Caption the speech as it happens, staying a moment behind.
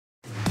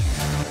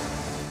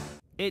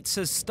It's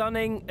as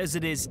stunning as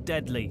it is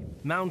deadly.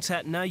 Mount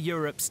Etna,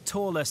 Europe's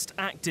tallest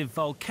active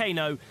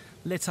volcano,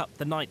 lit up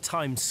the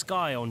nighttime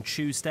sky on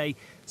Tuesday,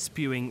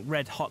 spewing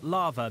red-hot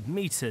lava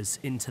meters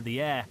into the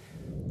air.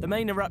 The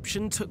main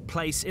eruption took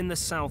place in the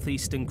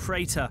southeastern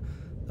crater.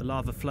 The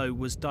lava flow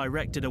was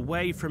directed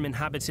away from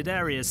inhabited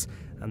areas,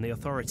 and the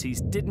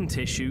authorities didn't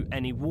issue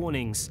any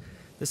warnings.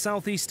 The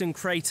southeastern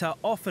crater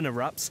often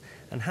erupts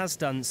and has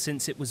done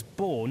since it was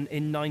born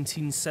in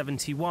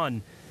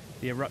 1971.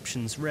 The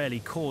eruptions rarely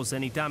cause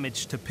any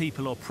damage to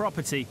people or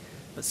property,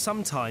 but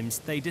sometimes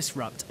they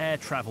disrupt air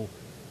travel.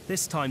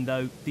 This time,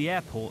 though, the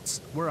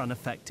airports were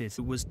unaffected.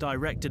 It was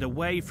directed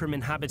away from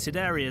inhabited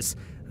areas,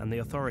 and the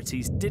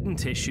authorities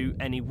didn't issue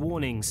any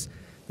warnings.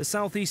 The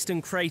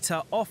southeastern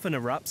crater often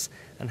erupts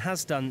and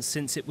has done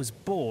since it was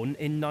born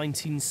in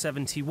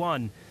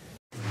 1971.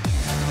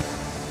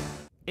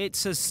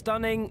 It's as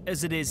stunning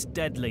as it is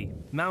deadly.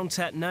 Mount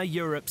Etna,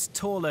 Europe's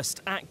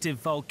tallest active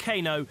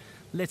volcano,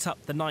 lit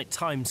up the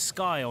nighttime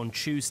sky on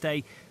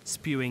Tuesday,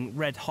 spewing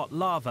red-hot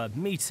lava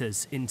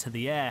meters into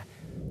the air.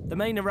 The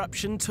main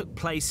eruption took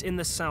place in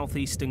the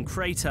southeastern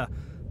crater.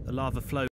 The lava flow